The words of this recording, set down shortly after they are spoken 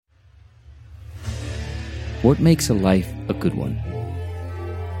What makes a life a good one?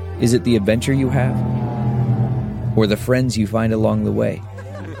 Is it the adventure you have? Or the friends you find along the way?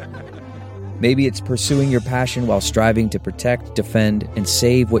 Maybe it's pursuing your passion while striving to protect, defend, and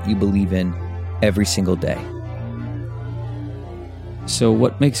save what you believe in every single day. So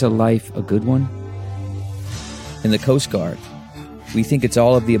what makes a life a good one? In the Coast Guard, we think it's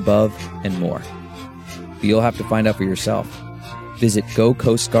all of the above and more. But you'll have to find out for yourself. Visit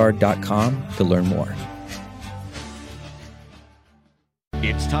gocoastguard.com to learn more.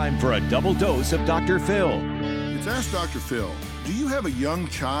 It's time for a double dose of Dr. Phil. It's Ask Dr. Phil. Do you have a young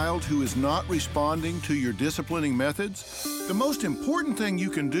child who is not responding to your disciplining methods? The most important thing you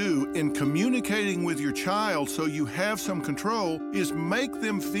can do in communicating with your child so you have some control is make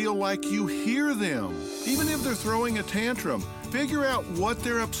them feel like you hear them. Even if they're throwing a tantrum, figure out what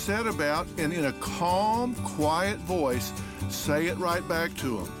they're upset about and in a calm, quiet voice, say it right back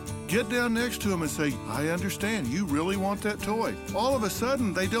to them. Get down next to them and say, I understand, you really want that toy. All of a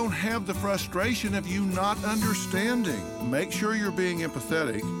sudden, they don't have the frustration of you not understanding. Make sure you're being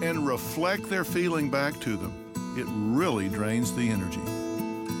empathetic and reflect their feeling back to them. It really drains the energy.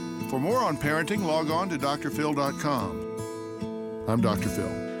 For more on parenting, log on to drphil.com. I'm Dr. Phil.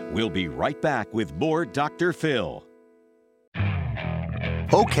 We'll be right back with more Dr. Phil.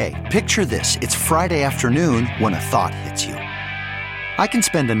 Okay, picture this. It's Friday afternoon when a thought hits you. I can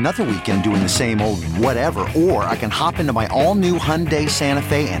spend another weekend doing the same old whatever, or I can hop into my all-new Hyundai Santa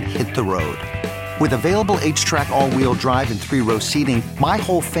Fe and hit the road. With available H-Track all-wheel drive and 3-row seating, my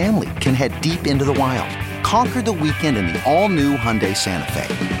whole family can head deep into the wild. Conquer the weekend in the all-new Hyundai Santa Fe.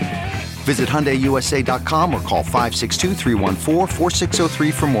 Visit HyundaiUSA.com or call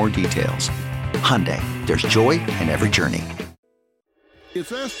 562-314-4603 for more details. Hyundai, there's joy in every journey.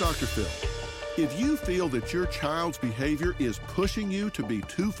 It's Ask Dr. Phil. If you feel that your child's behavior is pushing you to be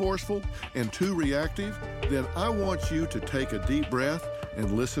too forceful and too reactive, then I want you to take a deep breath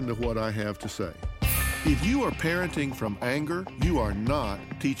and listen to what I have to say. If you are parenting from anger, you are not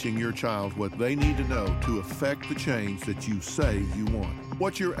teaching your child what they need to know to affect the change that you say you want.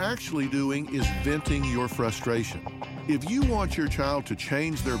 What you're actually doing is venting your frustration. If you want your child to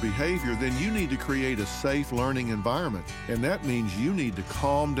change their behavior, then you need to create a safe learning environment. And that means you need to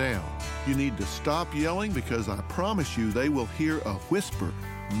calm down. You need to stop yelling, because I promise you they will hear a whisper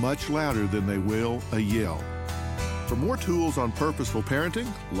much louder than they will a yell. For more tools on purposeful parenting,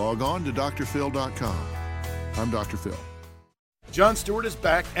 log on to drphil.com. I'm Dr. Phil. Jon Stewart is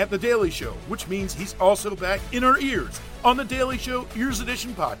back at The Daily Show, which means he's also back in our ears on The Daily Show Ears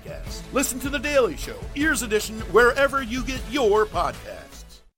Edition podcast. Listen to The Daily Show Ears Edition wherever you get your podcasts.